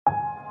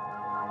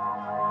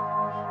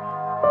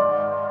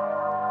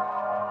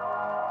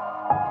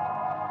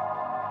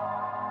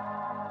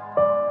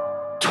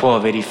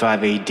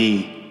1285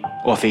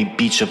 AD, off a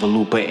beach of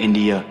Alupa,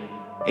 India,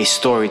 a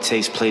story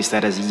takes place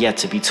that has yet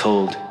to be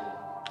told.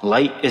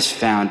 Light is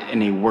found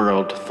in a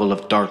world full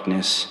of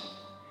darkness.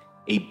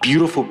 A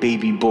beautiful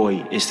baby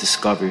boy is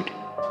discovered.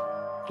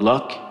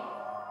 Luck,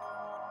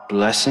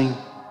 blessing,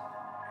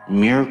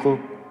 miracle,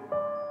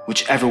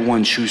 whichever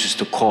one chooses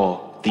to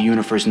call, the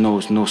universe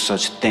knows no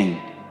such thing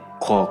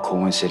called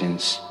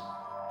coincidence.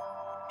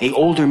 A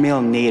older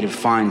male native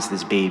finds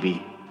this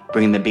baby,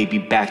 bringing the baby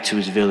back to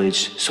his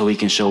village so he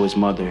can show his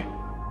mother.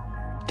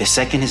 The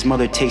second his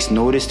mother takes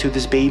notice to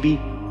this baby,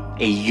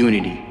 a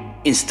unity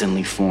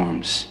instantly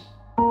forms.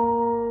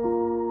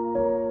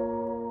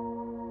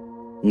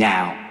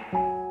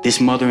 Now,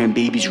 this mother and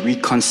baby's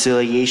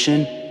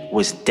reconciliation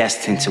was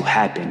destined to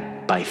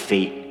happen by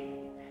fate,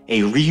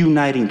 a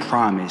reuniting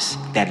promise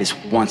that is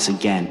once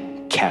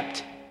again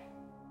kept.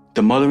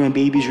 The mother and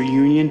baby's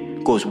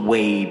reunion goes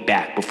way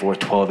back before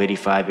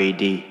 1285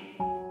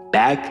 AD,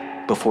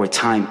 back before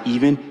time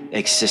even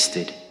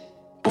existed,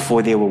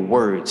 before there were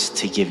words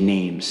to give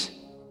names.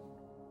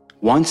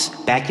 Once,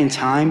 back in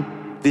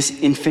time, this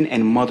infant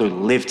and mother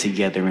lived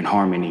together in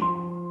harmony.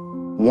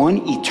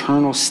 One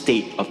eternal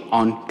state of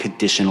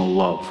unconditional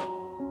love.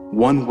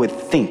 One would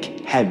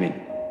think heaven.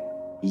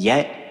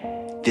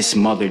 Yet, this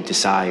mother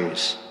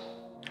desires.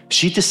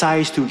 She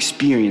desires to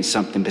experience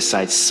something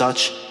besides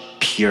such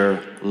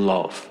pure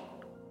love.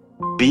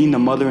 Being the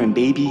mother and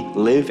baby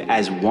live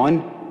as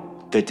one,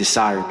 the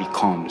desire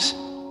becomes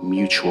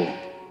mutual.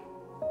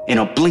 In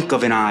a blink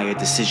of an eye, a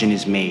decision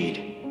is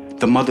made.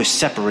 The mother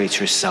separates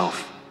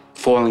herself,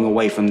 falling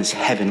away from this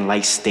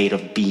heaven-like state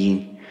of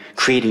being,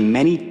 creating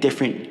many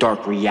different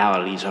dark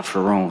realities of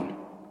her own.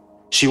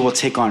 She will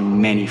take on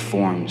many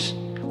forms,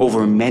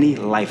 over many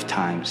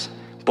lifetimes,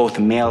 both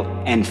male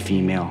and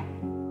female.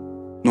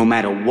 No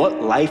matter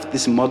what life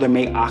this mother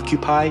may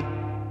occupy,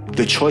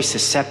 the choice to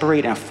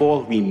separate and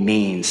fall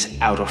remains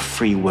out of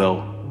free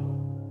will.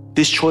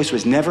 This choice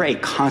was never a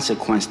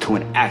consequence to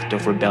an act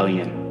of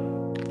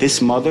rebellion.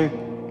 This mother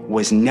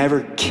was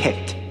never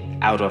kicked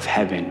out of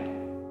heaven.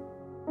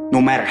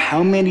 No matter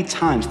how many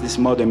times this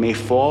mother may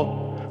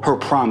fall, her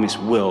promise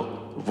will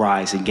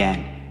rise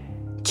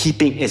again,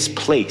 keeping its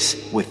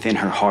place within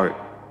her heart.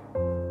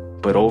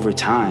 But over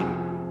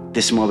time,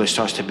 this mother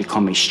starts to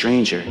become a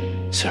stranger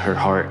to her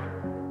heart,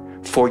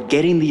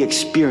 forgetting the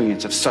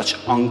experience of such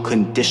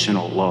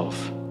unconditional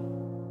love.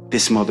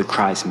 This mother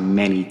cries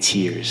many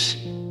tears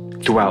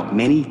throughout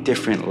many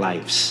different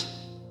lives.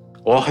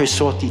 All her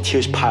salty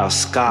tears pile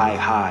sky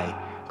high,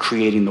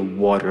 creating the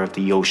water of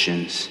the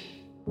oceans.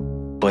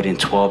 But in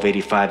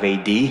 1285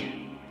 AD,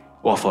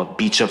 off a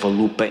beach of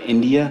Alupa,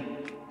 India,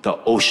 the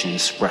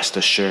oceans rest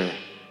assured.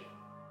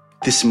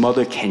 This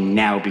mother can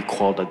now be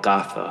called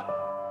Agatha.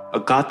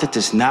 Agatha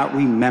does not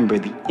remember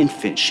the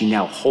infant she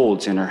now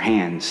holds in her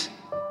hands.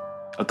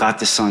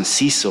 Agatha's son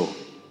Cecil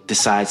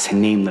decides to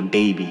name the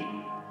baby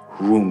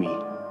Rumi.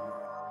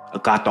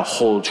 Agatha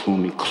holds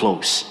Rumi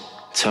close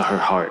to her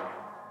heart.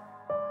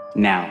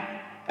 Now,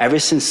 ever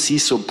since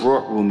Cecil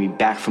brought Rumi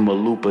back from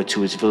Alupa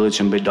to his village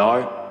in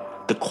Badar,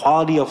 the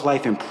quality of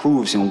life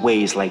improves in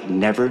ways like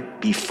never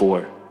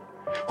before.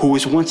 Who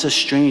was once a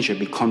stranger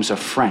becomes a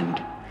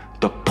friend.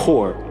 The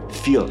poor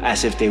feel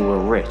as if they were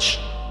rich.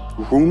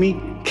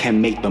 Rumi can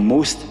make the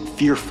most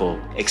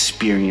fearful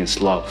experience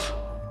love.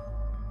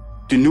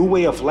 The new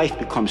way of life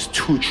becomes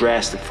too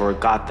drastic for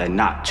Agatha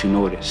not to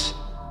notice.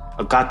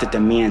 Agatha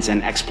demands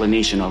an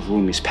explanation of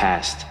Rumi's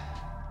past.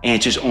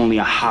 Answers only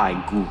a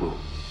high guru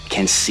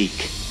can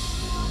seek.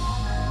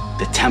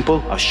 The Temple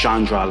of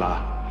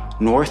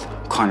Chandrala, North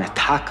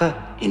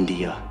Karnataka,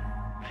 India.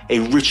 A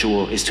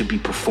ritual is to be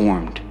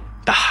performed.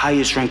 The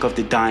highest rank of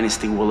the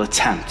dynasty will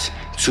attempt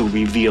to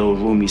reveal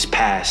Rumi's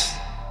past.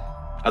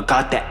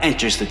 Agatha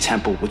enters the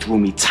temple with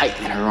Rumi tight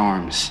in her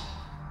arms.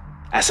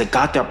 As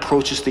Agatha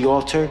approaches the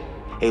altar,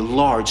 a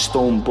large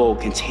stone bowl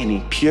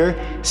containing pure,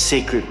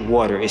 sacred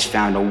water is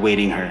found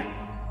awaiting her.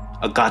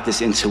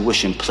 Agatha's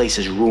intuition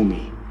places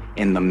Rumi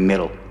in the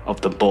middle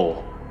of the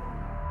bowl.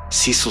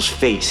 Cecil's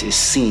face is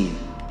seen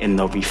in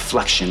the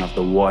reflection of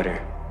the water.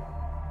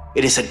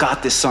 It is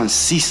Agatha's son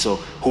Cecil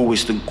who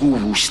is the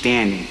guru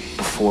standing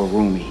before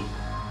Rumi.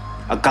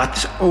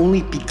 Agatha's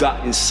only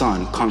begotten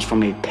son comes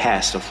from a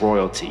past of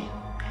royalty,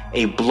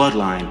 a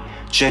bloodline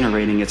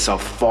generating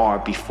itself far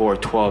before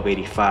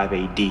 1285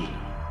 AD.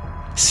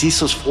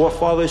 Cecil's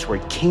forefathers were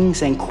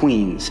kings and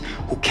queens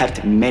who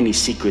kept many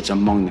secrets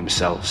among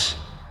themselves.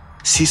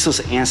 Cecil's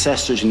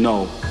ancestors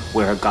know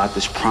where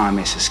Agatha's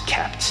promise is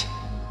kept.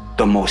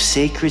 The most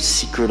sacred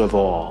secret of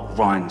all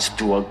runs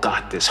through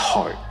Agatha's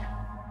heart.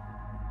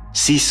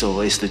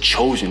 Cecil is the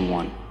chosen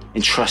one,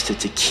 entrusted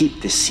to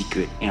keep this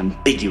secret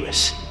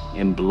ambiguous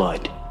in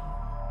blood.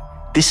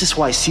 This is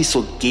why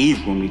Cecil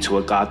gave Rumi to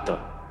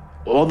Agatha.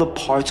 All the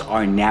parts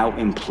are now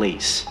in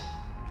place.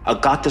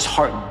 Agatha's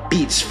heart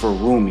beats for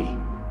Rumi,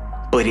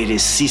 but it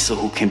is Cecil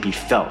who can be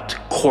felt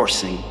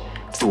coursing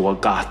through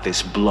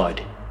Agatha's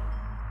blood.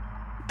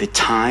 The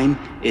time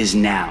is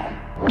now.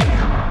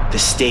 The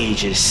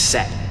stage is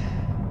set.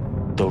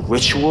 The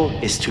ritual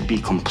is to be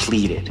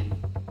completed.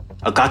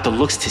 Agatha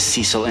looks to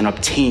Cecil in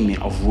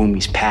obtainment of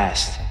Rumi's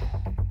past.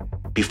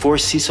 Before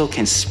Cecil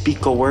can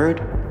speak a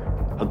word,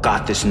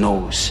 Agatha's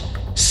nose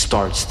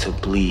starts to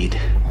bleed.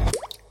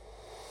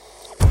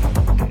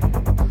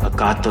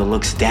 Agatha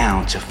looks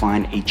down to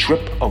find a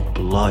drip of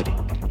blood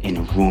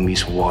in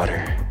Rumi's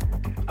water.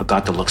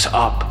 Agatha looks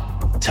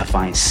up to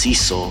find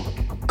Cecil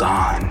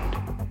gone.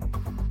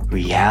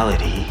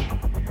 Reality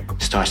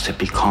starts to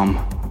become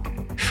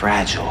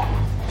fragile.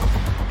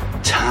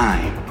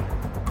 Time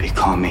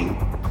becoming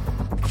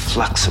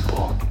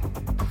flexible.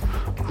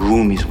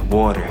 Rumi's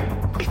water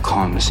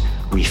becomes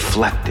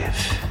reflective.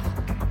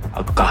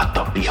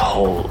 Agatha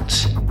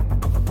beholds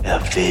a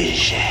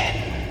vision.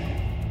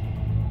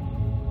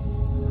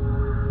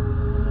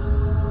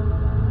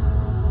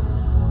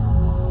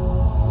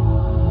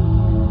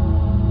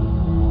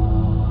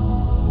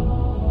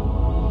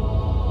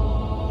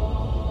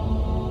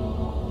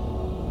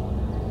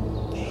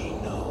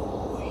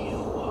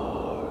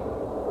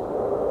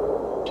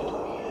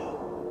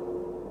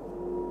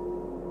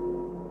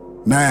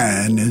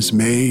 Man is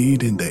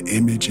made in the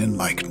image and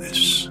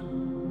likeness.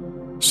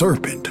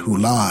 Serpent who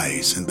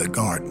lies in the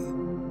garden.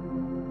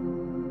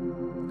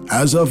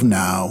 As of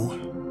now,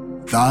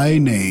 thy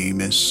name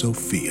is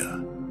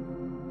Sophia.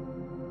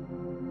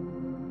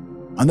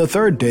 On the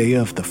third day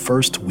of the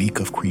first week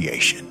of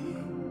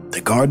creation,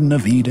 the Garden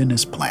of Eden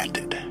is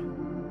planted.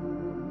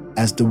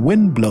 As the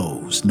wind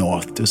blows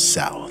north to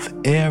south,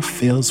 air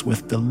fills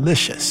with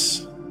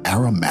delicious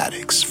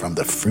aromatics from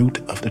the fruit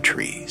of the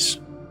trees.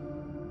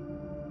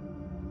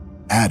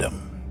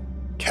 Adam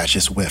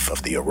catches whiff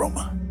of the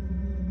aroma.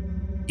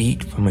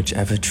 Eat from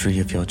whichever tree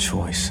of your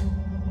choice.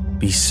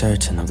 Be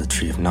certain of the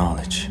tree of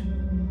knowledge.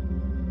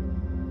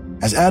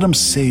 As Adam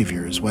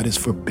savors what is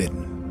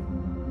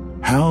forbidden,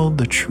 how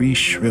the tree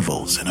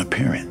shrivels in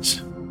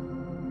appearance.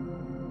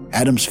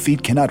 Adam's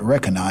feet cannot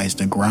recognize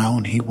the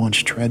ground he once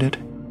treaded.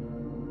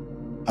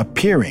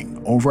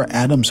 Appearing over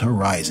Adam's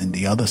horizon,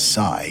 the other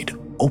side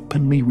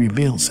openly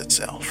reveals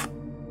itself.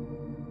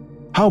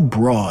 How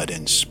broad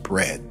and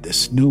spread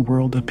this new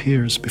world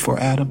appears before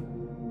Adam.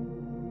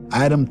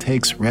 Adam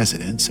takes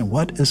residence in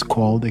what is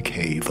called the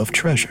Cave of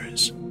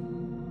Treasures.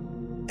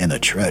 And a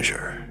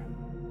treasure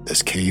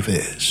this cave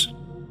is.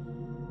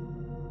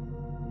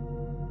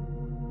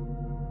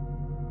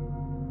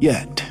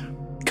 Yet,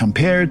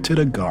 compared to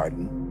the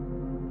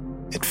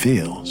garden, it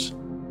feels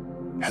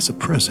as a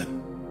prison.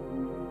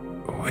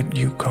 What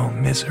you call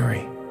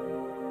misery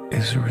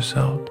is a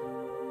result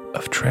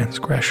of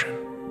transgression.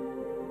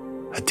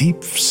 A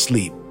deep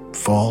sleep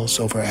falls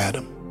over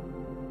Adam,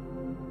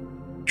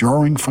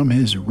 drawing from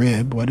his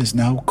rib what is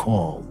now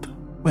called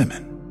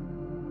women.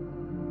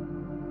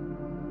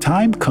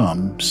 Time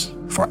comes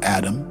for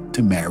Adam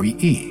to marry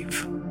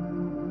Eve.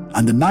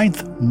 On the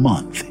 9th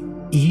month,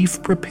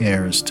 Eve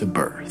prepares to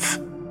birth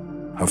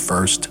her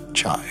first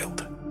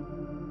child.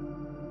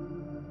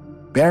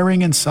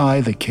 Bearing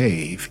inside the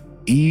cave,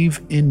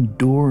 Eve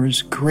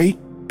endures great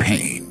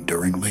pain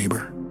during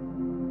labor.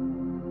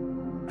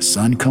 A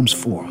son comes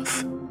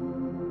forth,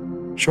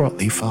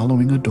 shortly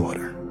following a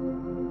daughter.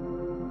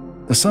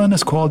 The son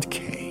is called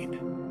Cain,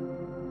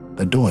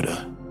 the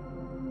daughter,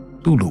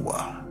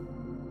 Luluwa.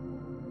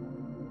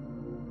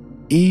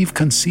 Eve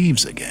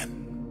conceives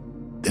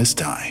again. This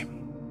time,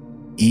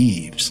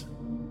 Eve's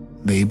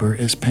labor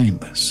is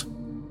painless.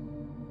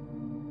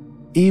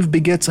 Eve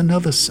begets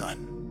another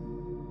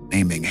son,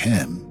 naming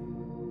him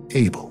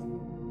Abel,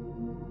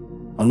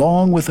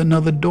 along with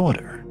another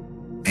daughter,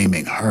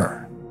 naming her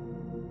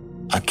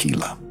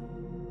Aquila.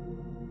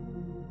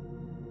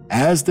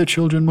 As the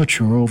children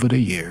mature over the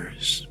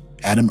years,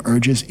 Adam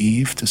urges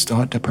Eve to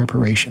start the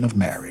preparation of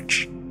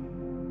marriage.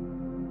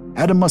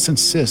 Adam must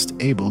insist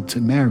Abel to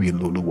marry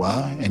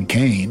Luluwa and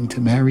Cain to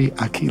marry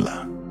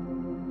Aquila.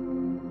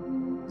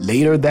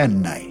 Later that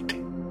night,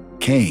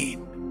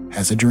 Cain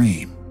has a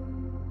dream.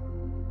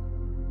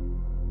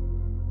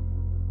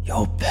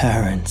 Your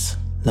parents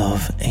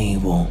love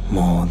Abel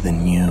more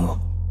than you.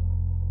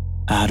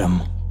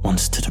 Adam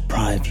wants to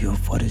deprive you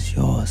of what is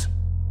yours.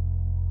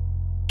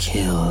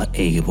 Kill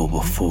Abel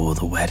before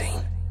the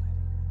wedding.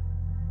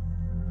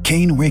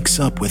 Cain wakes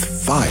up with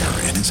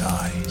fire in his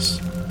eyes.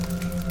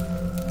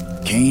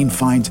 Cain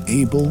finds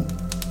Abel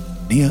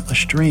near a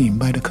stream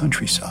by the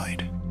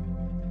countryside.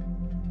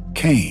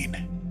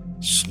 Cain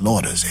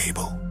slaughters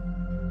Abel,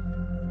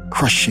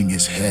 crushing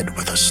his head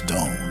with a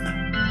stone.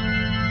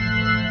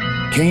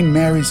 Cain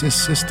marries his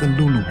sister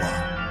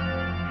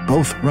Luluwa,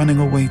 both running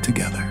away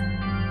together.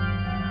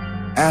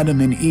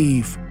 Adam and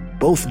Eve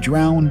both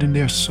drowned in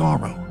their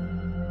sorrow.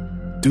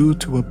 Due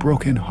to a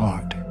broken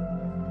heart,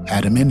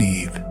 Adam and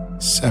Eve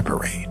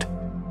separate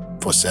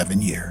for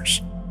 7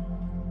 years.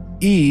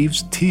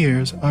 Eve's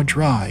tears are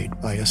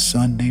dried by a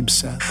son named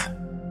Seth.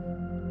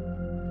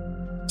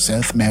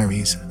 Seth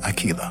marries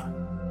Aquila.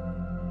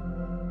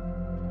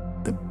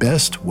 The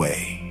best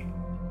way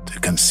to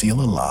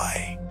conceal a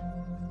lie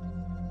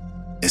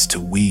is to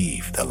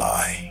weave the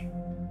lie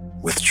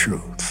with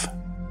truth.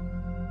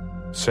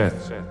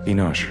 Seth,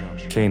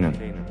 Enosh,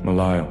 Canaan,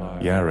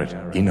 Malil,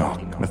 Yared,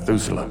 Enoch,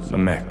 Methuselah,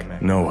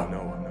 Lamech,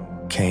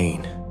 Noah.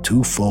 Cain,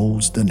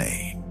 Twofolds the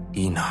name,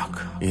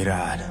 Enoch,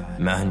 Irad,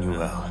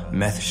 Manuel,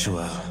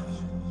 Methuselah,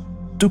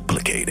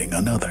 duplicating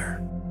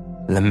another.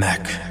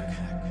 Lamech.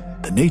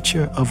 The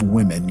nature of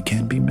women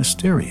can be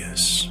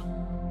mysterious.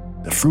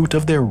 The fruit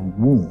of their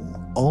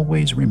womb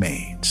always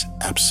remains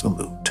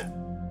absolute.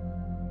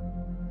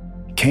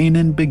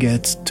 Canaan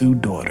begets 2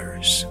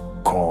 daughters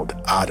called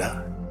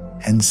Ada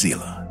and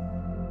Zillah.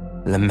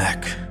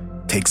 Lamech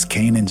Takes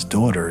Canaan's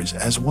daughters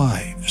as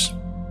wives.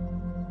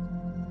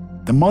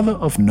 The mother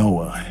of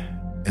Noah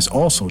is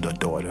also the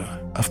daughter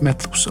of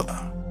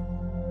Methuselah.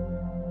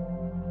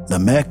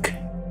 Lamech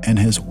and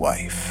his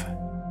wife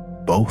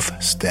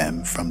both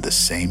stem from the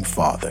same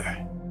father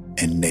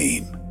and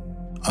name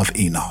of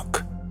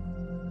Enoch.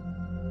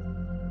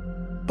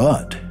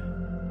 But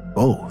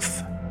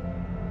both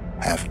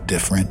have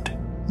different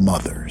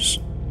mothers.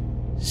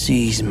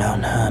 Seize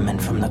Mount Hermon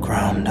from the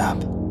ground up.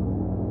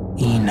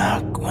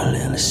 Enoch will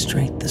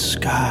illustrate the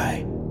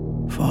sky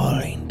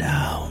falling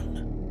down.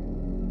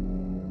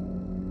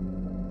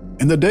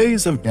 In the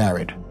days of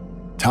Jared,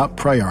 top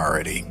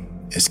priority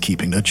is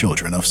keeping the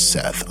children of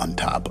Seth on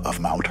top of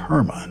Mount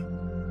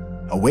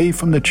Hermon, away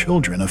from the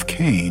children of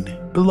Cain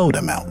below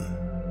the mountain.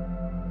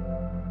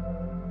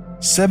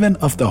 7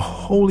 of the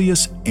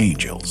holiest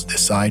angels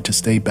decide to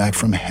stay back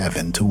from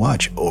heaven to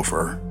watch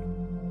over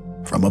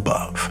from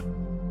above.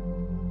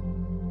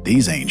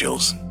 These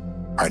angels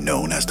are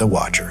known as the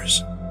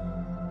Watchers.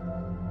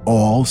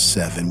 All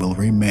 7 will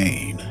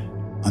remain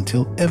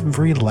until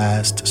every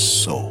last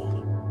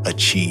soul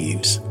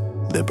achieves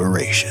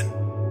liberation.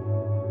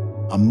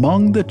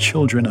 Among the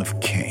children of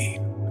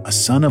Cain, a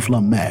son of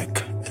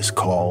Lamech is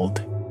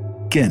called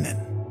Genin.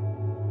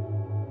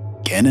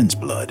 Genin's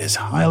blood is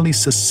highly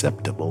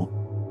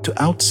susceptible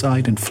to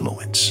outside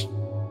influence.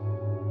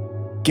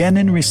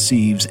 Genin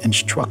receives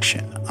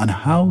instruction on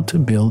how to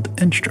build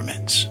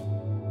instruments,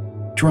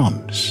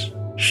 drums,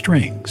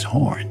 strings,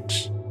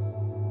 horns.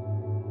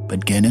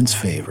 But Genin's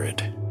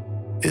favorite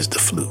is the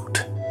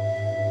flute.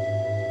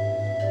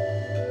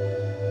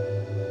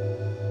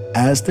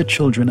 As the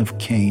children of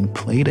Cain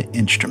play the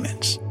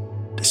instruments,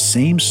 the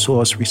same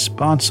source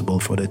responsible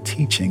for the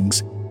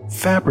teachings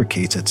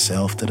fabricates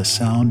itself to the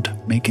sound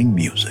making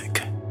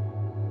music.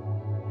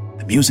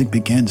 The music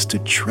begins to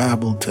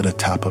travel to the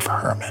top of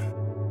Hermon.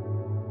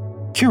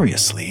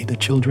 Curiously, the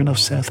children of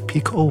Seth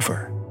peek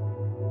over,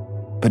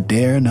 but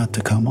dare not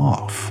to come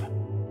off.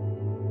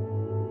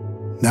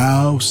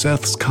 Now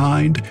Seth's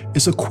kind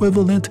is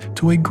equivalent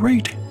to a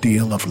great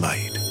deal of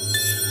light.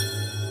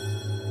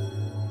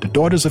 The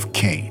daughters of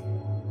Cain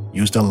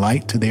used the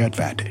light to their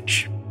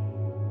advantage.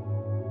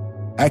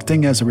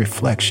 Acting as a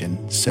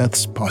reflection,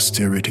 Seth's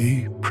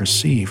posterity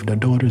perceived the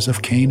daughters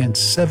of Cain in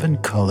 7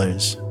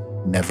 colors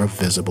never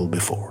visible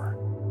before.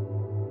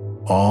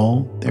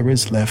 All there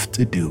is left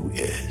to do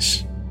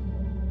is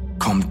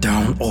come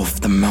down off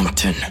the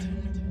mountain.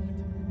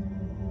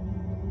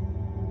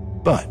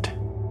 But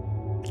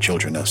the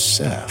children of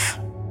Seth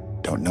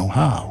don't know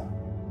how.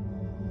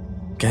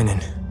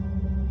 Genin,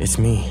 it's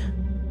me.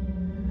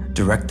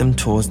 Direct them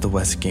towards the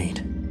west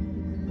gate.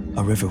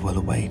 A river will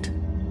await.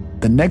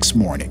 The next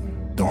morning,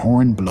 the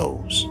horn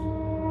blows.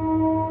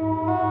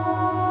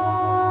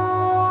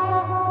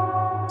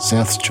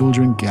 Seth's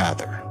children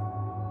gather.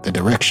 The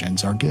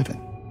directions are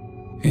given.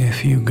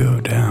 If you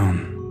go down,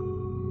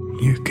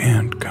 you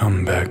can't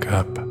come back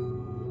up.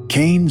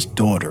 Cain's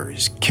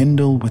daughters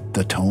kindle with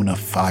the tone of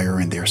fire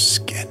in their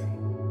skin.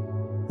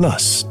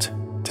 Lust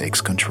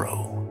takes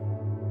control.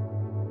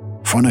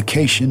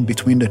 Fornication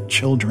between the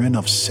children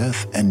of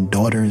Seth and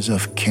daughters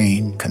of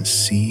Cain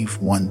conceive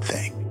one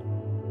thing: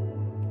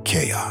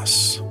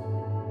 chaos.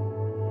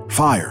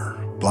 Fire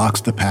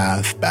blocks the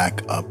path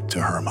back up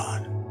to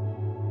Hermon.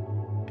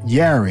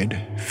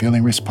 Yared,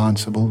 feeling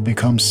responsible,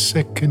 becomes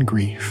sick in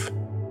grief.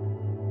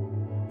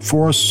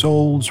 4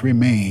 souls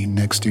remain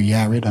next to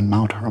Yared on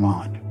Mount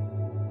Hermon.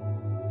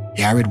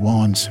 Yared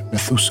warns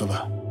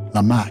Methuselah,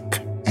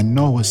 Lamech, and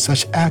Noah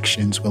such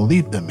actions will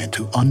lead them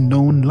into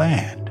unknown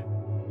land.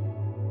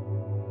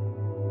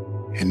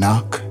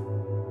 Enoch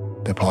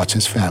departs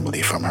his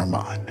family from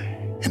Hermon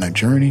in a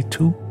journey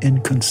too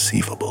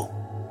inconceivable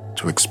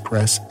to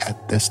express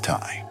at this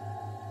time.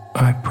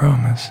 I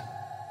promise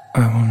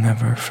I will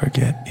never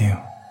forget you.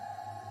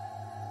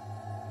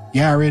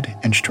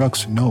 Yared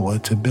instructs Noah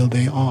to build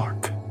an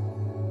ark.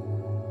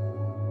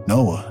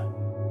 Noah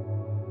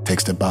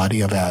takes the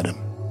body of Adam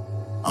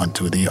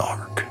onto the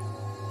ark.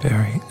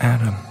 Bury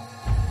Adam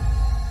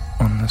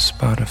on the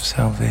spot of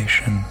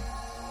salvation.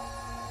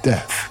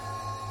 Death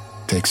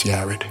takes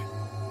Yared.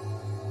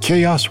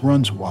 Chaos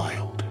runs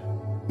wild.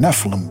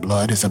 Nephilim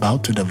blood is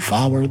about to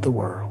devour the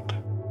world.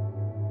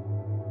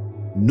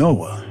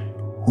 Noah,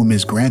 whom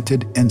is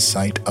granted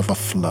insight of a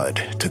flood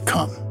to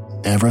come,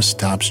 never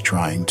stops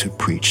trying to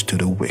preach to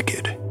the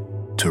wicked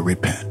to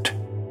repent.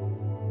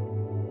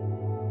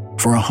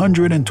 For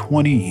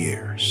 120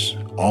 years,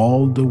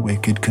 all the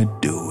wicked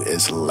could do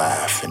is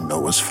laugh in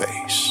Noah's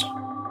face.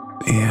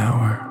 The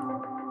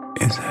hour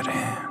is at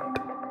hand.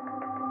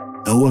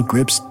 Noah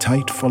grips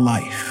tight for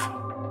life,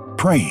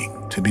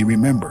 praying to be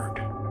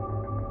remembered.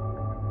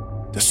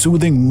 The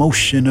soothing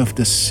motion of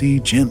the sea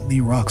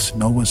gently rocks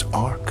Noah's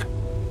ark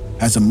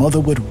as a mother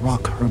would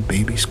rock her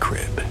baby's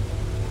crib.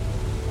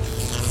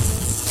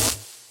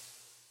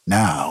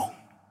 Now,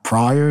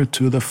 prior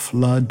to the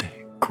flood,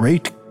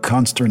 great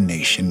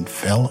consternation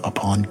fell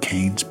upon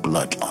Cain's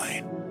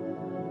bloodline.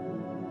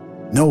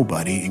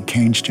 Nobody in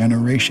Cain's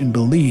generation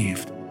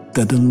believed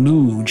the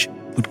deluge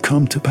would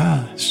come to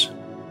pass.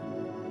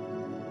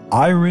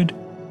 Irad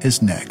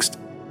is next,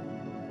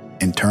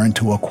 in turn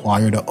to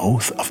acquire the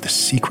oath of the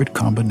secret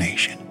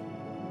combination,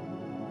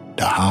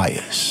 the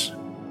highest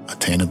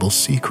attainable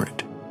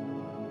secret.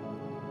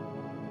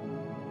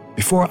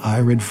 Before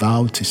Irad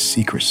vowed to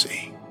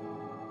secrecy,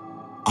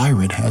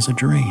 Irad has a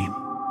dream.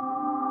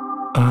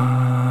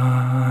 Irad.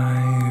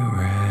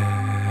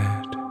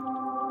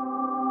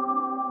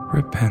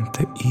 Repent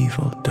the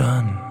evil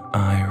done,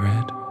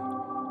 Irad.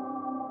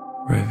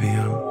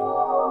 Reveal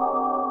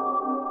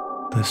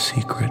the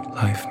secret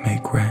life may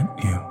grant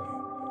you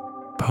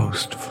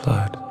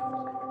post-flood.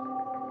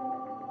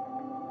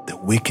 The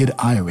wicked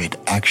Irad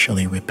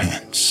actually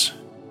repents,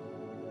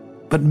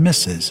 but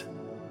misses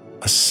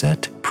a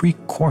set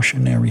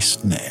precautionary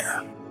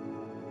snare.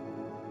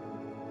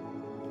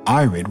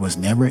 Irad was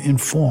never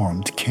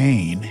informed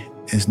Cain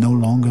is no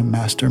longer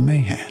Master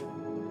Mahan.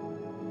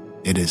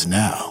 It is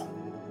now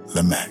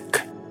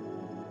Lamech.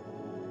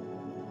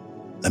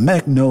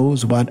 Lamech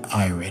knows what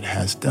Irad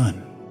has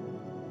done.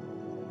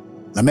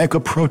 Lamech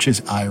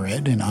approaches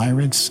Irad and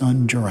Irad's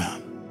son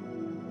Joram,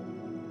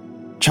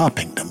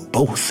 chopping them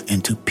both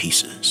into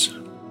pieces.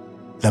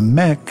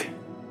 Lamech,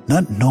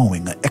 not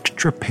knowing an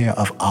extra pair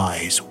of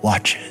eyes,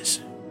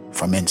 watches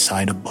from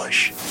inside a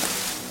bush.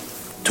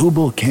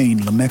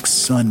 Tubal-Cain, Lamech's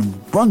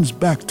son, runs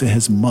back to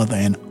his mother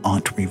and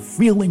aunt,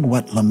 revealing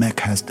what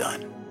Lamech has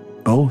done.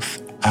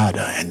 Both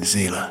Ada and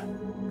Zillah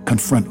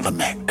confront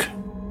Lamech.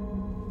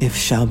 If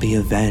shall be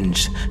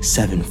avenged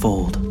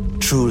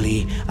sevenfold,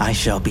 truly I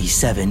shall be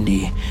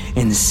 70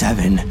 in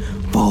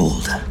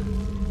sevenfold.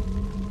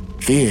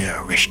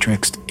 Fear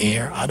restricts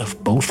air out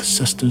of both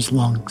sisters'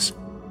 lungs.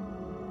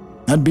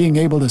 Not being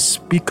able to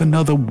speak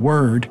another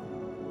word,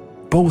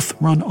 both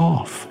run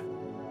off.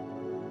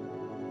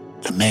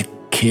 Lamech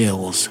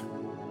kills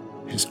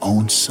his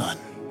own son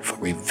for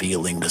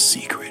revealing the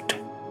secret.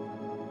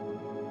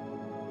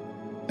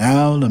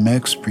 Now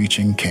Lamech's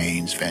preaching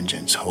Cain's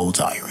vengeance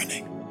holds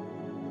irony.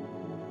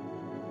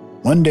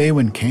 One day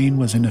when Cain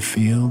was in the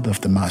field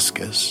of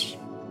Damascus,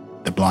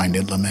 the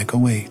blinded Lamech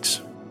awaits.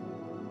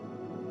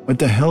 With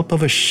the help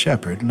of a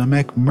shepherd,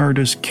 Lamech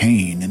murders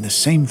Cain in the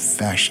same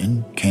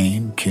fashion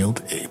Cain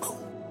killed Abel.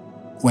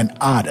 When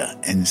Ada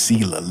and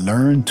Zillah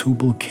learn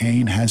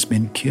Tubal-Cain has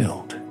been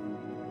killed,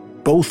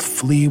 both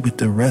flee with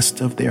the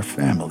rest of their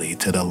family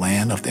to the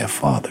land of their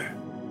father,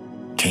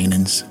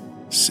 Canaan's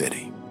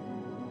city,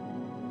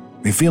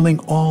 revealing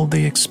all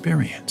they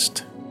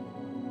experienced.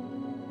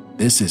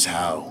 This is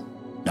how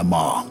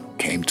Namah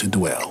came to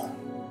dwell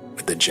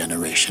with the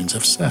generations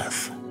of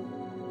Seth.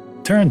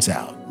 Turns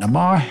out,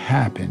 Namah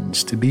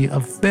happens to be a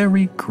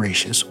very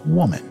gracious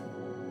woman.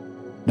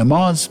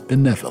 Namah's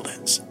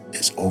benevolence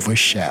is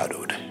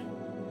overshadowed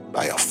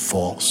by a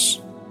false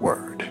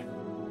word.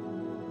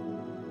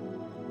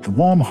 The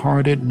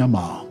warm-hearted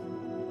Namah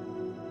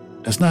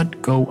does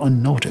not go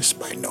unnoticed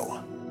by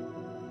Noah.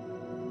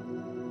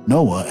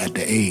 Noah, at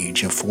the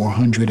age of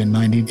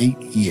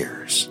 498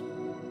 years,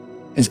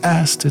 is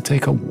asked to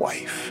take a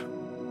wife.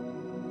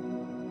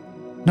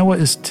 Noah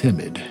is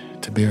timid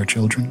to bear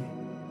children,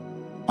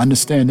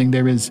 understanding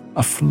there is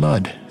a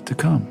flood to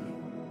come.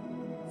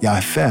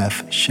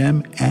 Japheth,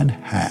 Shem, and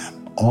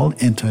Ham all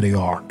enter the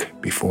ark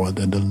before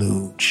the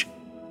deluge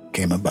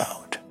came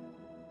about.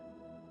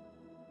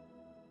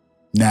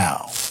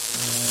 Now,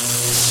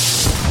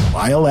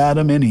 while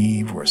Adam and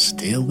Eve were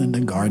still in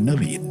the Garden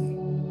of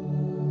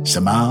Eden,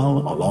 Samael,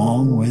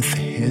 along with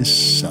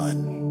his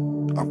son,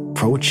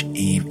 approached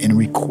Eve in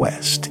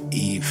request.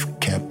 Eve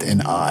kept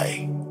an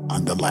eye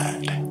on the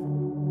lad.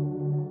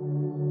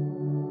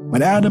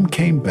 When Adam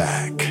came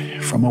back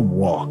from a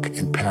walk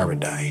in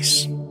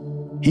paradise,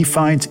 he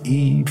finds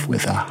Eve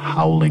with a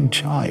howling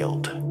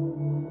child.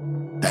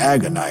 The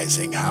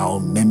agonizing howl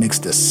mimics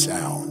the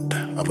sound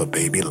of a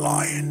baby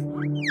lion.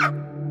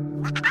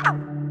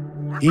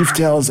 Eve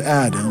tells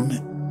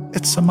Adam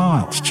it's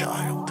Samael's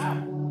child.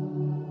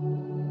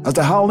 As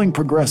the howling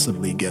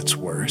progressively gets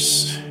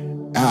worse,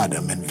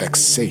 Adam, in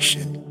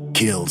vexation,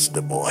 kills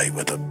the boy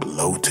with a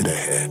blow to the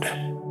head.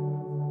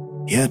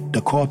 Yet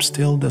the corpse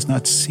still does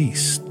not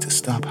cease to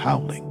stop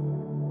howling.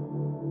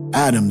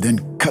 Adam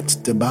then cuts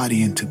the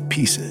body into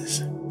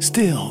pieces.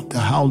 Still, the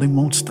howling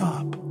won't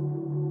stop.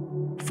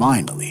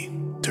 Finally,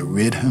 to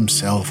rid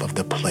himself of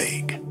the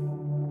plague,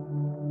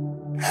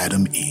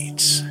 Adam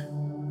eats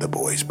the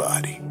boy's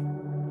body.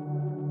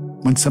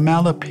 When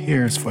Samael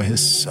appears for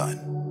his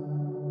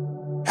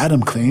son,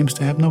 Adam claims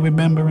to have no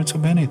remembrance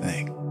of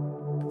anything,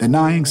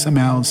 denying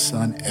Samael's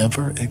son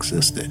ever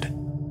existed.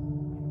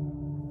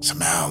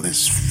 Samael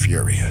is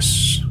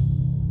furious.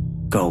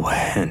 Go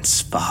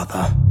hence,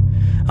 Father.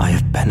 I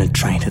have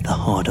penetrated the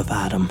heart of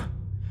Adam.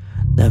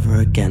 Never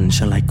again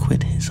shall I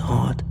quit his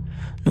heart,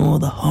 nor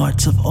the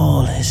hearts of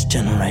all his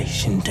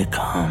generation to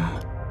come.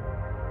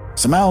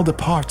 Samael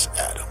departs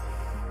Adam.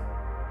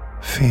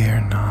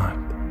 Fear not.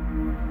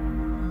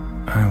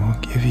 I will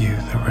give you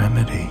the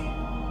remedy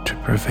to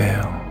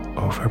prevail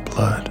over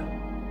blood.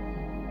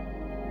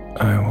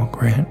 I will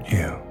grant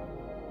you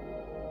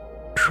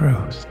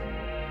truth.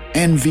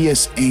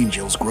 Envious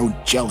angels grow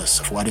jealous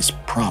of what is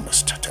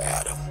promised to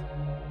Adam,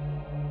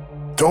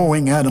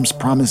 throwing Adam's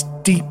promise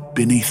deep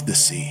beneath the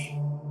sea.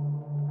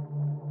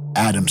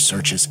 Adam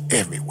searches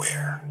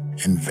everywhere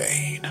in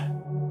vain.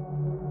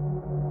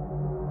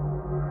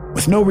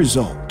 With no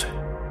result,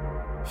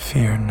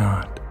 Fear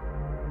not.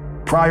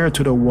 prior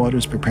to the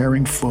waters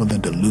preparing for the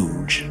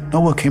deluge,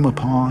 Noah came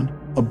upon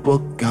a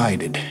book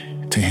guided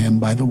to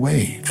him by the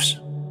waves.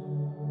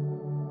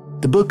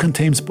 The book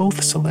contains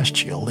both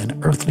celestial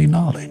and earthly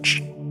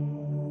knowledge.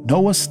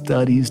 Noah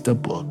studies the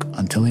book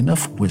until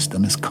enough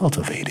wisdom is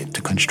cultivated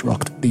to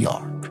construct the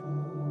ark.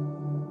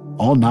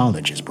 All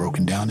knowledge is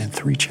broken down in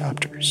 3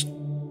 chapters.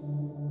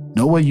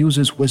 Noah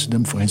uses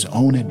wisdom for his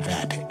own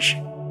advantage.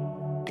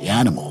 The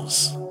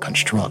animals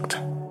construct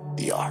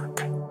the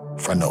ark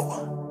for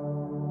Noah.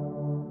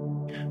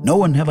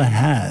 Noah never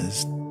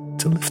has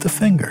to lift a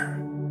finger.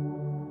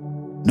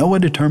 Noah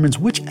determines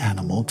which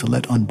animal to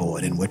let on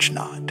board and which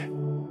not.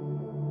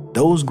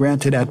 Those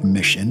granted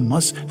admission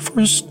must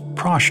first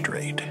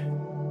prostrate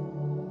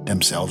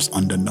themselves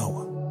under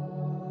Noah.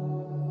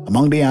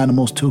 Among the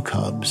animals, 2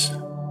 cubs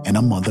and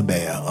a mother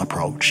bear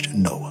approached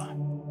Noah.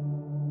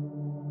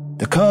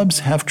 The cubs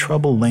have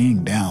trouble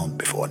laying down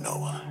before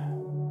Noah.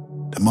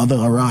 The mother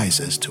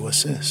arises to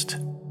assist.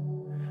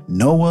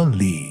 Noah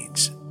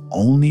leads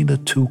only the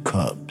 2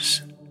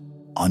 cubs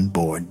on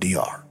board the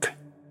ark.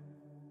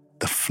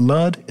 The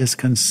flood is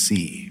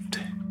conceived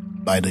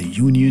by the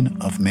union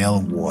of male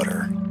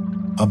water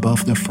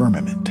above the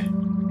firmament,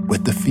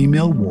 with the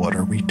female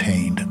water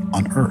retained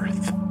on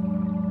earth.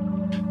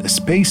 The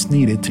space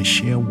needed to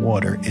share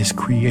water is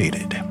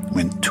created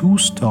when 2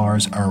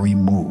 stars are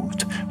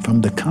removed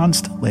from the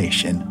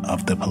constellation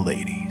of the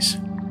Pleiades.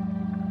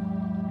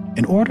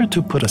 In order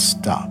to put a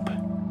stop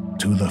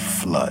to the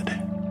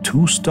flood,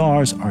 2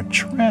 stars are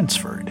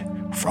transferred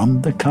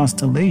from the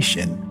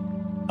constellation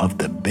of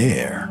the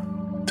Bear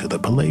to the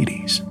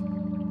Pleiades.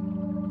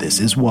 This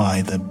is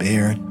why the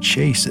bear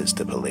chases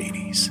the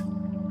Pleiades.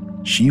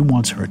 She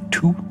wants her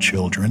 2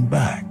 children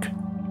back.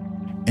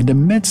 In the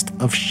midst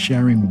of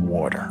sharing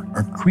water,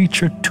 a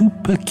creature too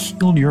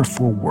peculiar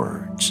for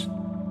words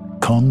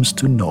comes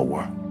to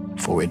Noah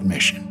for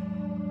admission.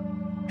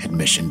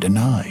 Admission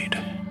denied.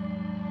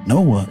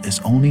 Noah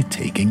is only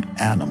taking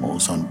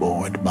animals on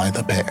board by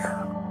the pair.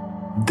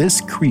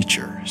 This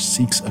creature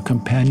seeks a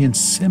companion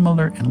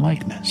similar in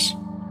likeness.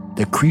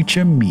 The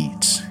creature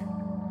meets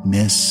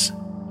Miss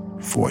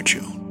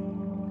Fortune.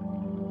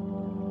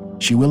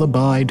 She will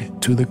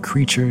abide to the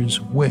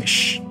creature's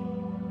wish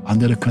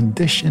under the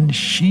condition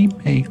she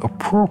may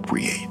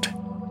appropriate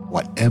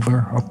whatever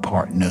her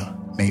partner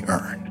may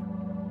earn.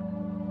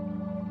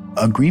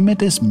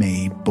 Agreement is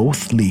made,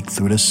 both leak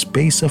through the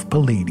space of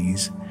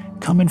Pleiades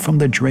coming from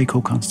the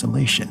Draco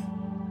constellation,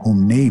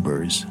 whom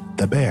neighbors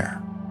the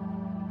bear.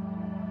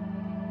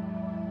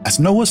 As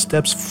Noah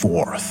steps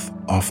forth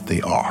of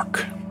the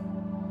ark,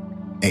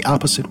 an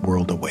opposite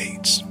world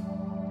awaits,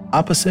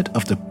 opposite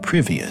of the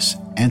previous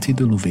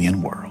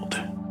antediluvian world.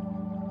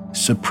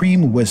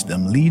 Supreme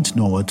wisdom leads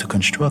Noah to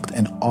construct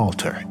an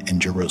altar in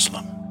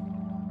Jerusalem.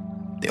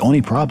 The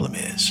only problem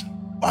is,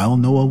 while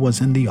Noah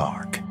was in the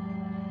ark,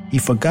 he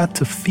forgot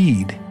to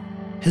feed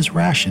his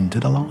ration to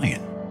the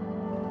lion.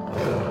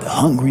 The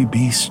hungry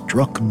beast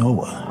struck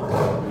Noah,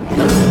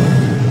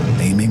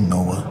 maiming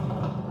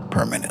Noah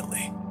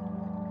permanently.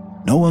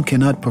 Noah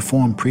cannot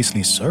perform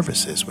priestly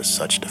services with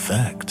such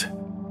defect.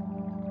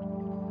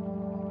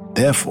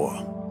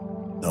 Therefore,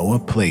 Noah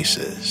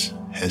places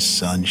his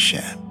son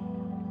Shem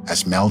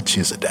as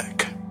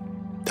Melchizedek,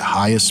 the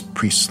highest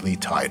priestly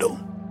title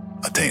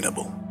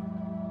attainable.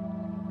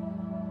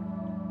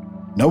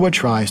 Noah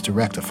tries to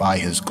rectify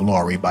his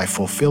glory by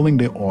fulfilling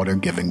the order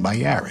given by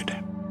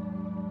Yared.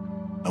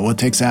 Noah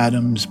takes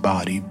Adam's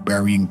body,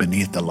 burying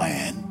beneath the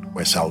land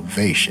where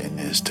salvation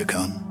is to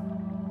come.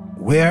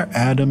 Where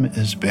Adam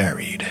is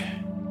buried,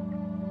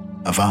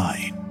 a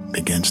vine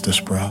begins to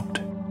sprout.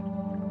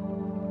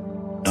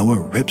 Noah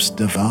rips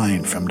the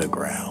vine from the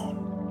ground,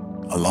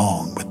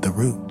 along with the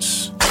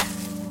roots.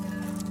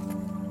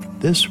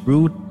 This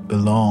root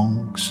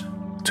belongs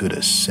to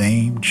the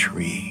same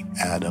tree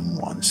Adam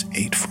once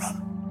ate from.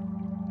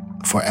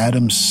 For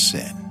Adam's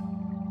sin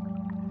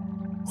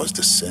was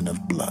the sin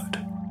of blood.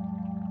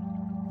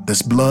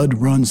 This blood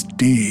runs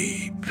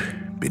deep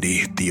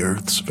beneath the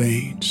earth's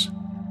veins.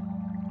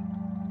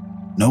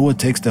 Noah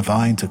takes the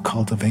vine to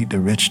cultivate the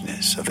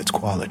richness of its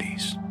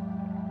qualities.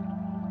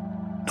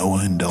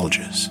 Noah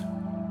indulges,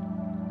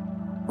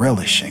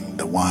 relishing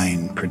the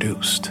wine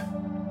produced.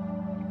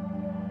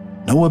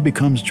 Noah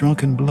becomes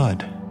drunk in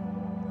blood,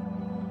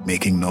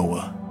 making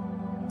Noah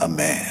a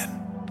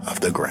man of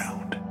the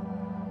ground.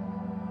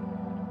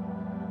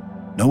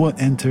 Noah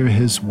entered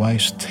his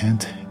wife's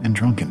tent in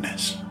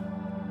drunkenness.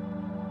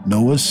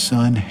 Noah's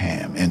son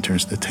Ham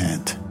enters the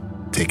tent,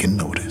 taking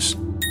notice.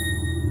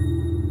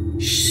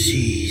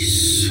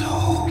 She's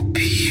so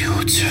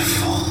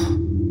beautiful.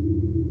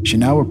 She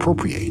now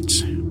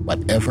appropriates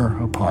whatever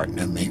her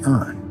partner may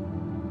earn.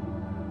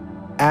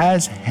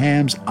 As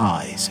Ham's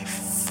eyes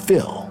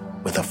fill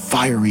with a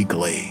fiery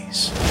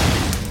glaze,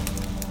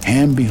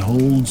 Ham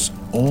beholds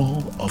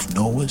all of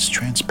Noah's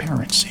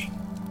transparency.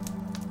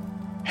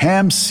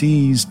 Ham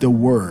sees the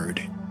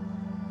Word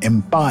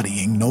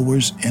embodying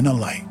Noah's inner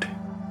light.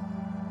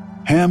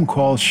 Ham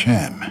calls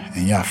Shem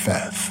and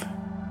Japheth,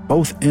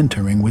 both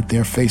entering with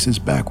their faces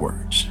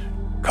backwards,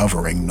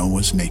 covering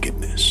Noah's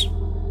nakedness.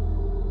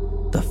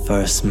 The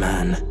first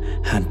man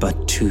had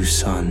but 2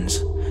 sons,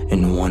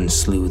 and one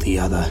slew the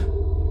other.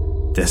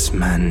 This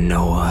man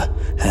Noah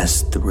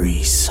has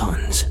 3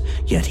 sons,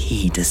 yet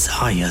he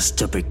desires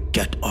to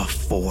beget a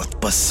 4th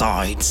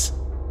besides.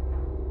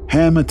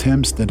 Ham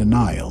attempts the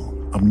denial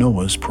of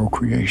Noah's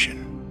procreation.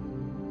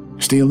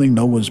 Stealing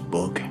Noah's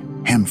book,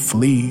 Ham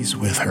flees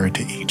with her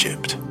to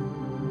Egypt.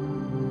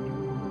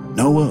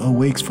 Noah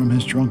awakes from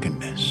his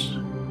drunkenness,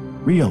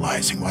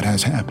 realizing what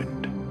has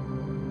happened.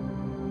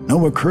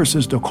 Noah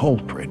curses the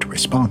culprit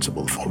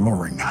responsible for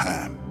luring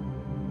Ham.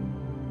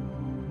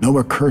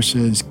 Noah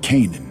curses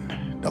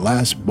Canaan, the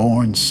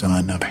last-born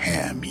son of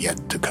Ham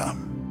yet to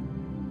come.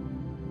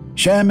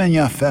 Shem and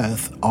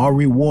Japheth are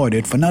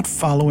rewarded for not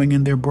following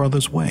in their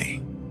brother's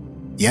way,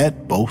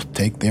 yet both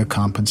take their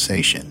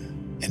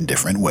compensation in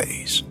different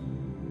ways.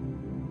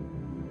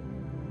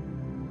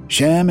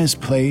 Shem is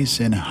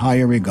placed in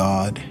higher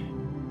regard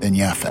than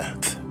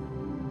Japheth.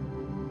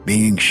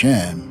 Being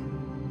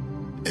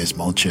Shem is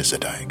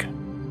Melchizedek.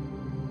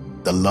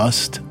 The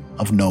lust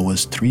of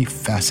Noah's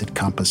 3-facet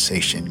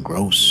compensation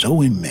grows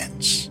so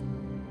immense,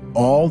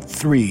 all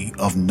 3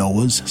 of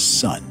Noah's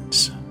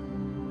sons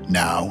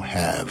now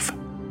have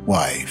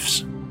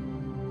wives.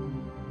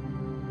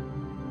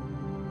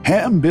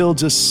 Ham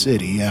builds a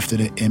city after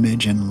the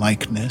image and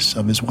likeness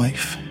of his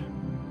wife.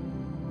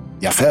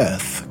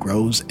 Japheth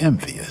grows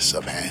envious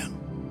of Ham,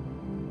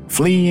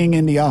 fleeing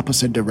in the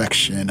opposite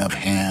direction of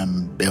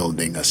Ham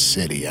building a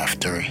city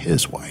after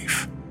his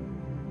wife.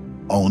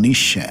 Only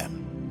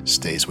Shem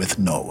stays with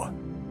Noah,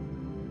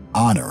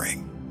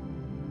 honoring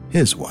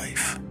his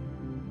wife.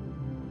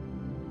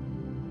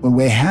 When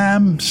where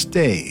Ham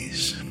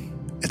stays,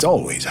 it's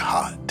always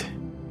hot.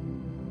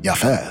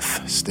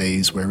 Japheth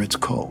stays where it's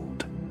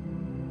cold.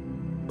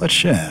 But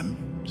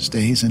Shem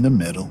stays in the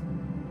middle,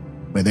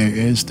 where there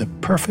is the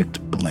perfect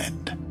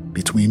blend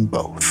between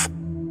both.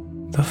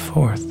 The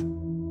 4th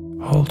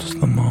holds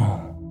them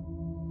all.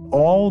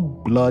 All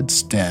blood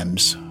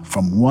stems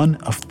from one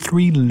of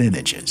 3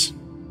 lineages.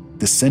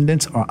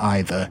 Descendants are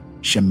either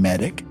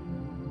Shemitic,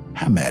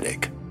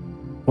 Hamitic,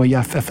 or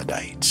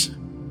Japhethadites.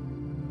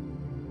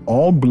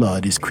 All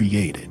blood is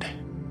created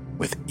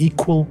with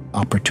equal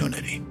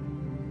opportunity.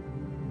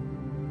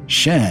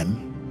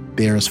 Shem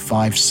bears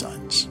 5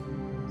 sons,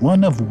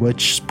 one of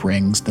which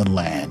springs the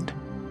land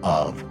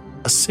of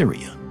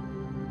Assyria.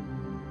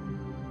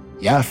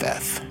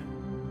 Japheth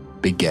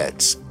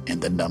begets in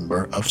the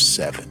number of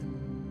 7.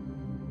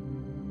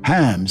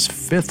 Ham's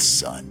 5th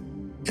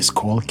son is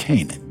called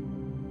Canaan.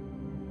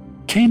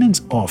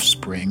 Canaan's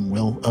offspring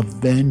will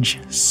avenge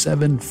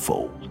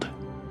 7-fold.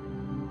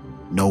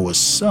 Noah's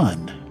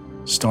son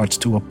starts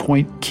to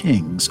appoint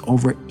kings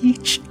over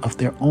each of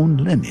their own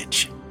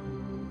lineage.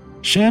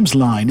 Shem's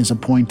line is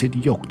appointed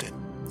Yoktan.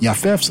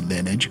 Japheth's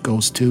lineage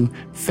goes to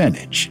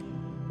Phenech,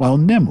 while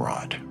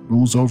Nimrod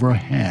rules over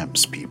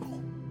Ham's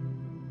people.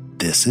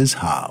 This is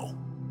how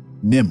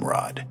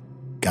Nimrod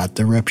got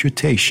the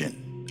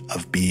reputation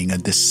of being a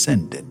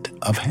descendant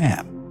of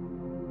Ham.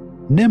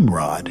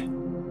 Nimrod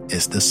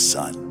is the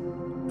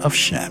son of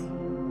Shem.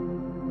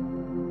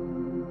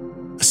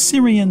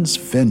 Assyrians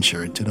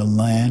ventured to the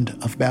land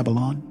of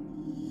Babylon.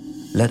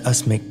 Let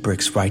us make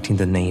bricks writing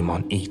the name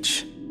on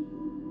each.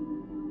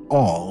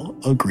 All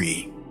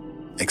agree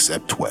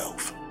except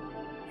 12.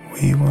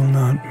 We will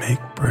not make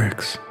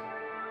bricks,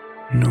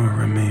 nor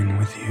remain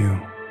with you,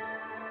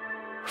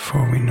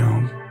 for we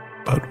know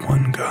but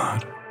one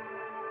God,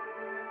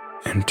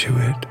 and to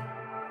it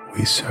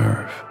we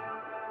serve.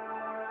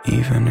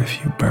 Even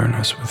if you burn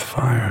us with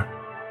fire,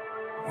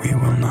 we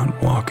will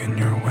not walk in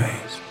your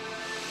ways.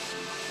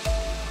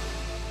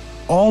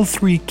 All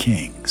 3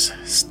 kings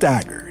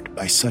staggered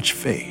by such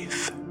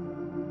faith.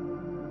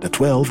 The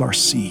 12 are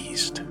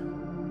seized.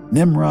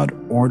 Nimrod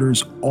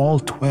orders all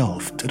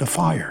 12 to the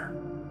fire.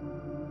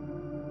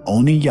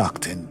 Only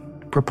Yoktan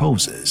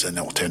proposes an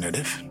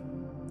alternative,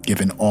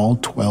 giving all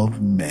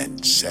 12 men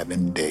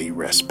 7-day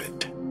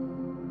respite.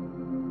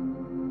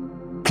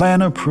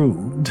 Plan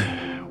approved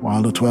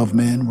while the 12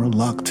 men were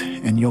locked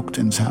in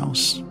Yoktan's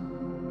house.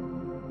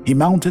 He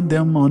mounted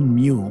them on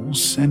mules,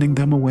 sending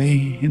them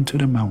away into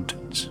the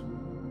mountains.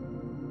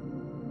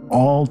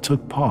 All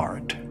took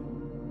part,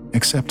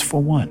 except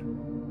for one.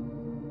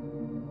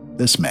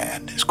 This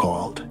man is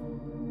called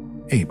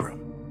Abram.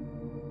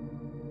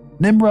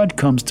 Nimrod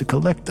comes to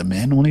collect the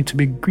men only to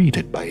be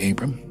greeted by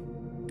Abram.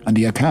 On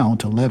the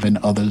account, 11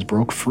 others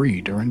broke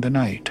free during the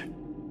night.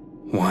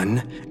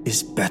 One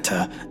is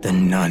better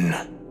than none.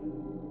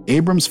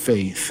 Abram's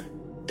faith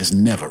is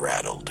never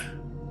rattled.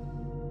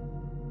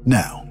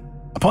 Now,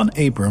 upon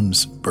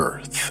Abram's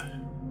birth,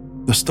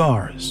 the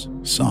stars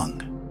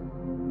sung.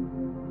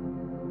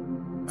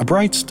 A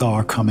bright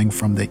star coming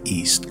from the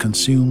east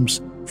consumes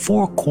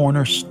 4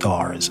 corner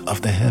stars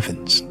of the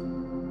heavens.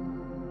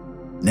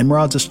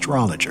 Nimrod's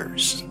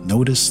astrologers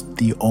noticed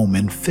the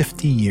omen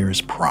 50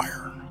 years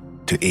prior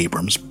to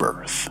Abram's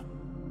birth.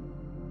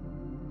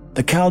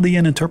 The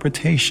Chaldean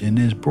interpretation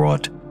is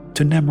brought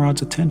to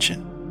Nimrod's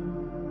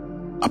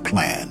attention. A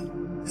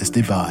plan is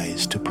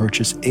devised to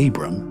purchase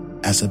Abram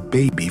as a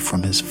baby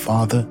from his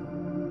father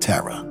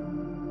Terah,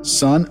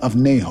 son of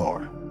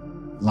Nahor,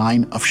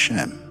 line of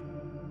Shem.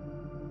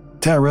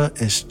 Terah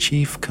is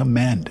chief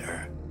commander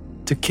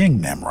to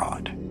King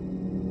Nimrod.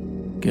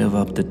 Give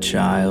up the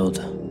child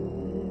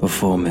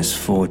before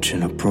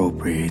misfortune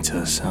appropriates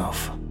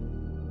herself.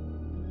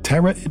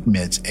 Terah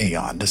admits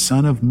Aon, the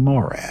son of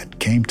Morad,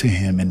 came to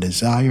him in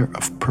desire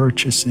of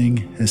purchasing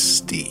his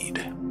steed,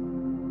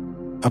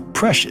 a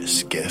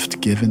precious gift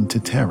given to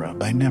Terah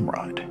by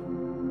Nimrod.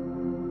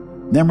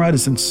 Nimrod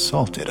is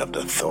insulted of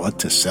the thought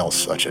to sell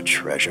such a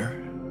treasure.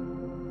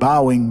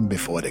 Bowing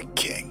before the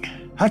king,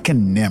 how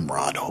can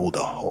Nimrod hold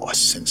a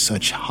horse in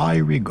such high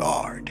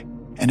regard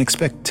and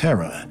expect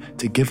Terah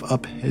to give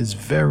up his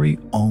very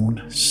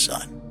own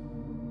son?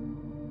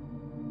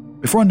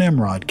 Before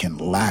Nimrod can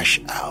lash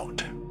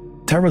out,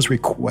 Terah's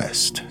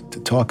request to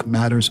talk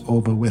matters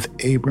over with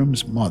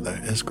Abram's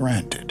mother is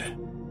granted.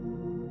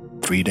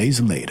 3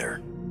 days later,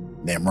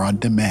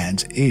 Nimrod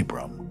demands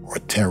Abram or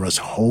Terah's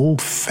whole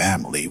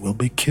family will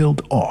be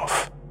killed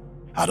off.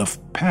 Out of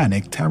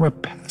panic, Terah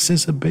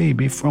passes a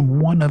baby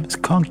from one of his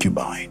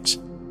concubines,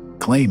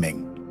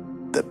 claiming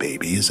the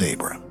baby is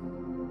Abram.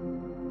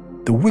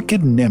 The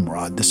wicked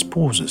Nimrod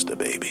disposes the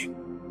baby,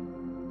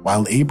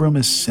 while Abram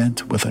is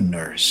sent with a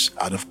nurse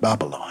out of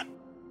Babylon.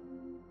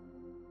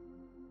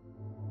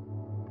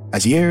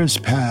 As years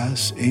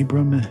pass,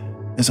 Abram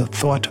is a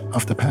thought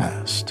of the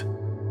past.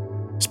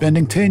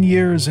 Spending 10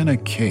 years in a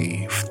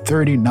cave,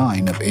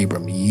 39 of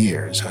Abram's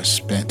years are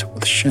spent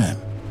with Shem.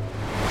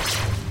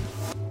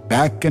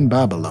 Back in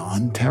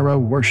Babylon, Terah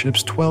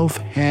worships 12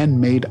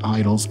 handmade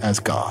idols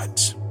as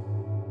gods.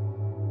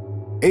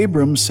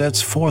 Abram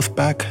sets forth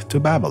back to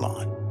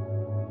Babylon.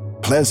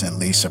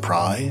 Pleasantly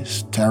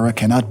surprised, Terah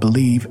cannot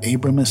believe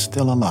Abram is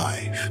still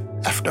alive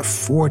after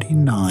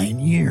 49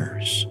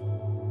 years.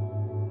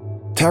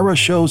 Terah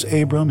shows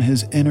Abram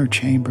his inner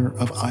chamber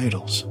of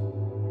idols.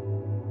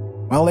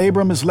 While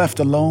Abram is left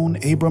alone,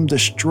 Abram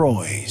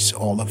destroys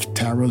all of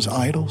Terah's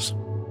idols.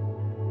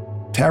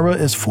 Terah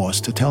is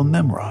forced to tell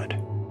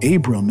Nimrod.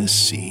 Abram is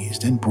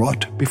seized and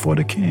brought before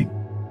the king.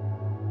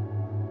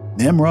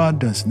 Nimrod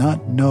does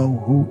not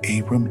know who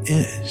Abram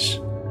is,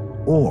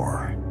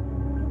 or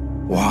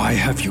Why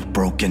have you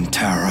broken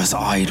Terah's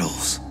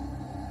idols?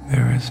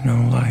 There is no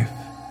life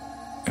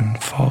in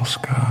false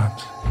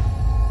gods.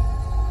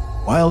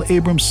 while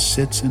Abram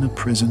sits in a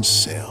prison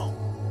cell.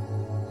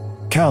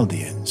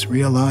 Chaldeans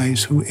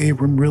realize who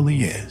Abram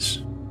really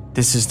is.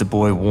 This is the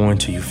boy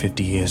warned to you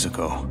 50 years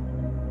ago.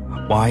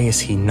 Why is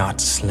he not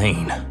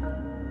slain?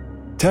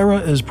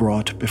 Terah is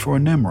brought before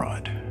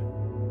Nimrod.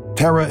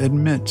 Terah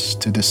admits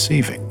to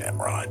deceiving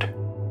Nimrod,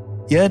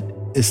 yet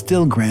is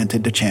still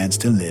granted the chance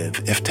to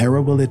live if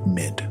Terah will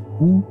admit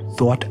who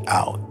thought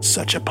out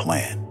such a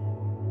plan.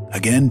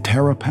 Again,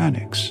 Terah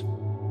panics,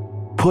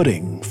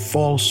 putting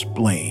false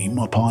blame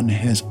upon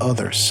his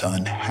other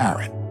son,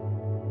 Haran.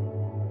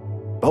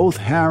 Both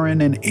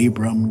Haran and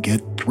Abram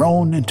get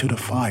thrown into the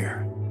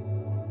fire.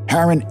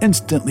 Haran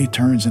instantly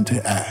turns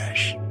into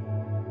ash.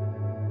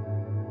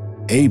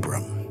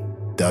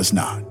 Abram does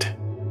not.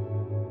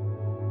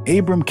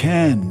 Abram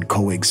can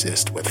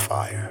coexist with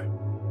fire.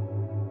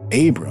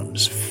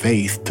 Abram's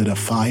faith to the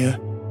fire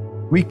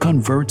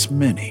reconverts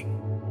many,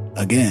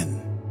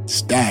 again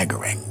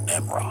staggering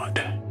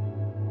Nimrod.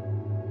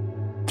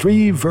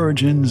 3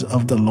 virgins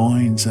of the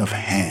loins of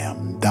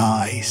Ham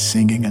die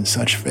singing in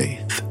such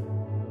faith.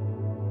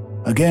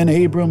 Again,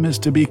 Abram is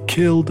to be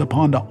killed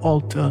upon the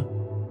altar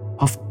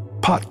of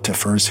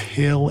Potiphar's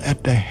hill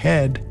at the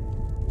head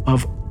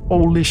of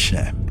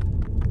Olishem.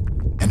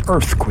 An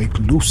earthquake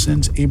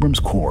loosens Abram's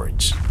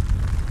cords.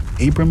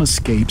 Abram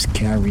escapes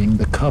carrying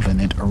the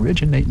covenant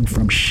originating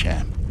from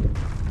Shem.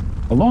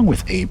 Along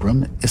with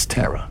Abram is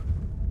Terah,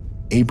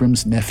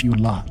 Abram's nephew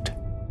Lot,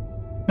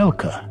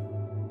 Milcah,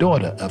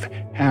 daughter of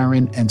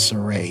Haran and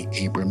Sarai,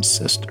 Abram's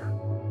sister.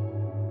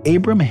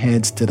 Abram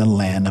heads to the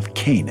land of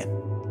Canaan,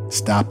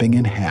 stopping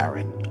in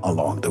Haran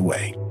along the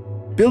way,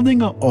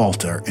 building an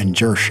altar in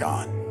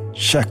Jershon,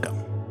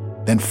 Shechem,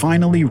 then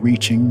finally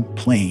reaching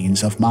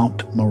plains of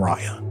Mount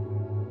Moriah.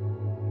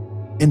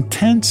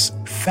 Intense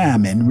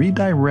famine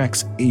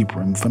redirects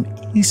Abram from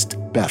East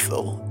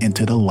Bethel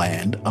into the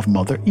land of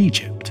Mother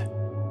Egypt.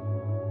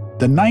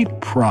 The night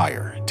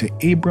prior to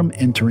Abram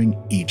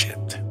entering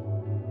Egypt,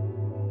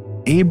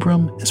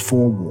 Abram is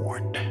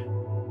forewarned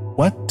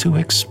what to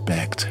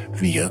expect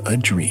via a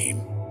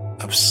dream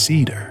of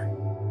cedar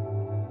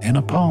and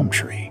a palm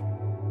tree.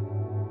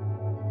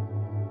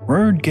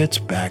 Word gets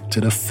back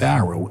to the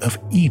Pharaoh of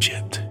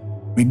Egypt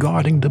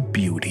regarding the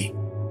beauty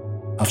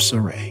of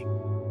Sarai.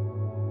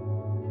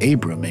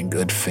 Abram, in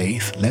good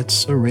faith, lets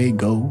Sarai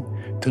go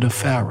to the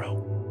Pharaoh.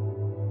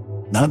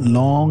 Not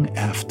long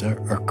after,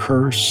 a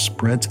curse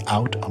spreads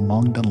out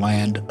among the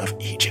land of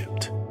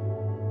Egypt.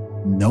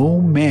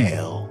 No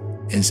male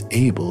is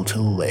able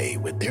to lay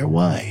with their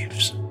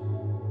wives.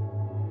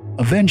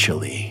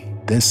 Eventually,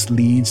 this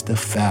leads the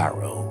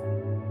Pharaoh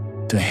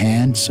to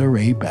hand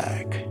Sarai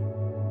back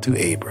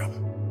to Abram.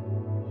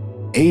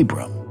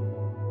 Abram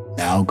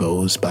now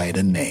goes by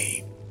the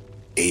name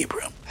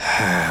Abram.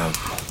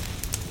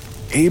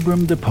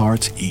 Abram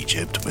departs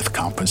Egypt with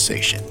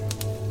compensation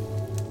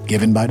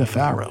given by the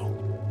Pharaoh.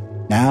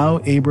 Now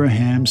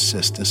Abraham's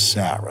sister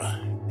Sarah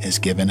is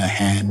given a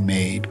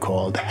handmaid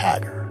called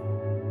Hagar.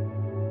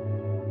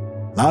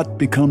 Lot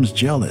becomes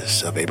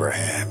jealous of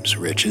Abraham's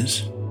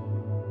riches.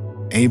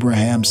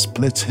 Abraham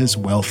splits his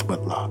wealth with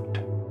Lot.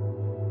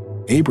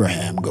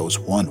 Abraham goes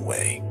one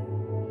way,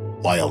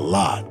 while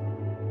Lot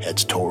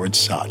heads towards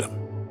Sodom.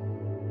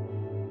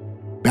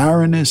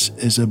 Barrenness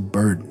is a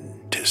burden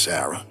to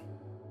Sarah.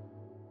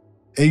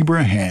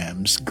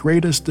 Abraham's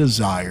greatest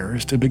desire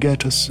is to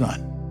beget a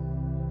son.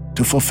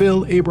 To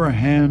fulfill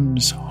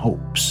Abraham's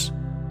hopes,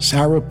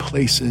 Sarah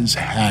places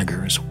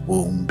Hagar's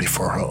womb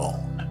before her own.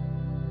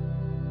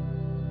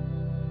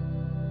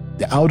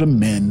 The outer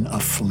men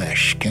of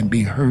flesh can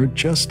be heard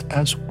just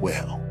as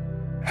well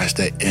as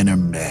the inner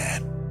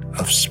man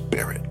of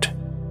spirit.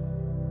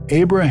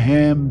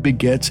 Abraham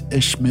begets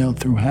Ishmael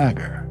through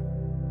Hagar,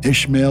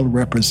 Ishmael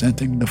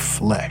representing the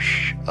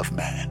flesh of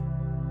man.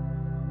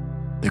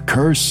 The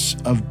curse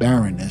of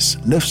barrenness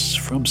lifts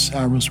from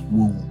Sarah's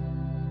womb.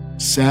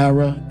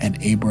 Sarah and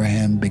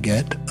Abraham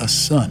beget a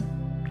son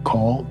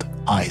called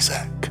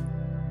Isaac.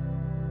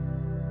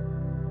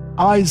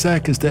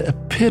 Isaac is the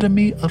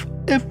epitome of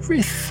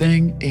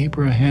everything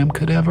Abraham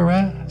could ever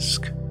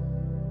ask.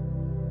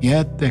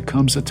 Yet there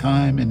comes a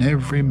time in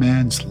every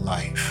man's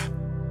life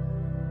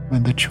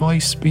when the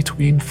choice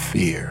between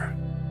fear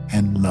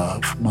and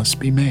love must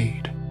be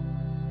made.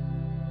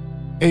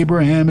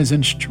 Abraham is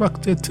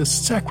instructed to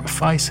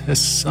sacrifice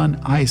his son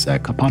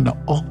Isaac upon the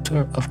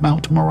altar of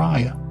Mount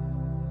Moriah.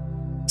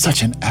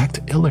 Such an act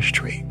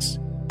illustrates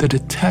the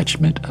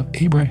detachment of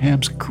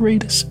Abraham's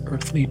greatest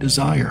earthly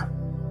desire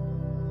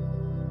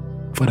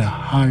for the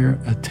higher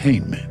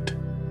attainment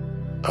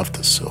of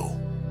the soul.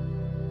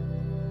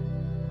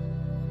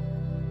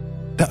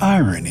 The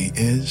irony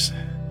is,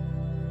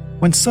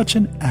 when such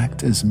an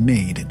act is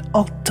made in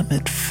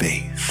ultimate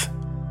faith,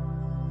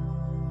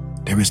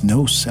 there is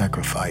no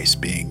sacrifice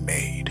being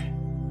made,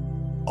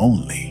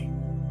 only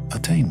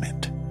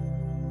attainment.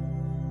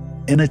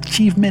 An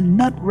achievement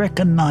not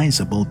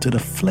recognizable to the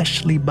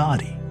fleshly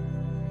body.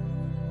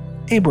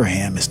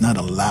 Abraham is not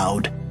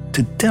allowed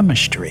to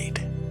demonstrate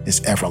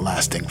his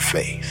everlasting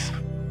faith.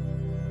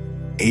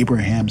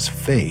 Abraham's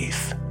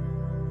faith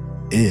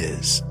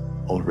is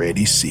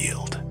already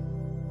sealed.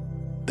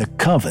 The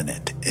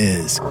covenant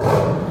is.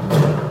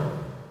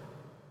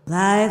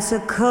 Life's a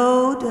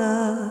coat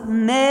of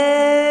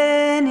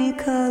many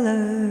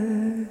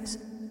colors.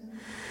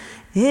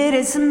 It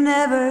is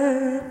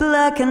never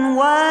black and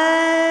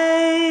white.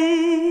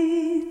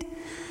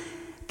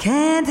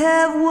 Can't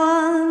have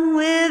one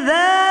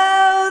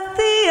without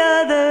the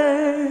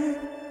other.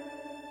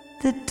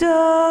 The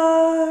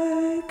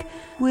dark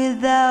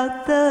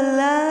without the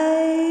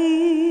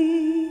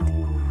light.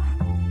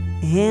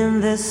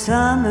 In the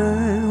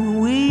summer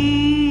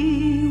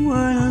we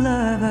were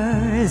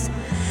lovers.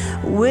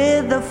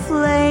 With the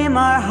flame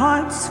our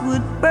hearts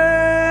would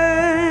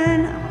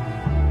burn.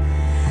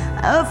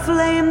 A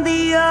flame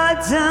the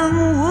autumn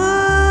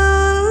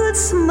would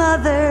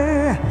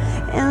smother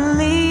and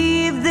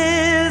leave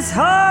this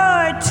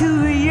heart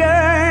to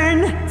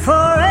yearn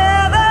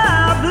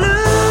forever blue.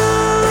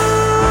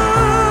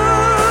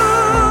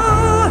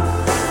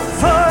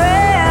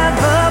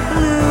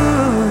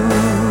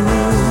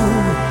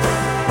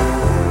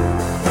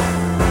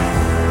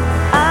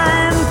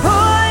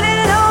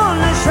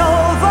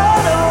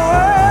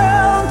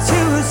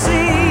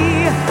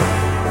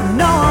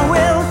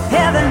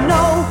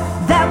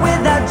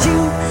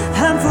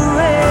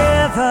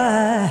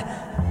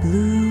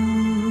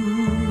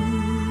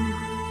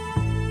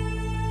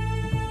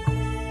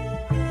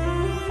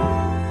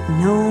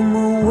 No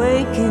more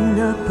waking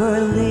up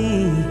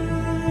early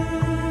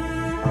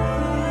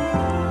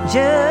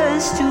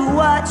just to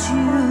watch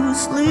you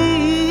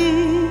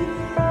sleep.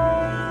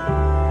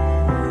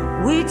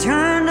 We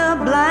turn a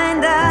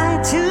blind eye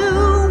to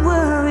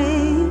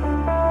worry,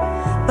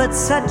 but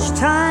such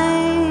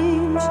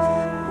times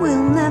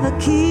we'll never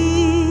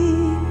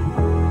keep.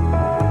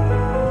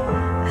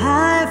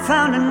 I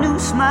found a new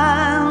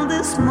smile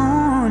this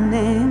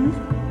morning.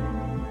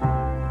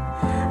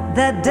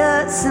 that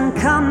doesn't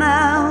come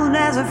out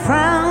as a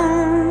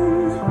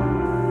frown,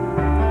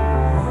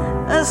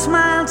 a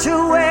smile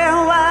to wear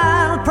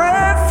while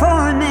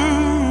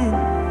performing,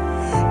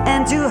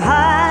 and to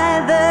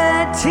hide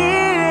the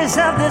tears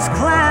of this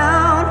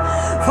clown.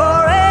 For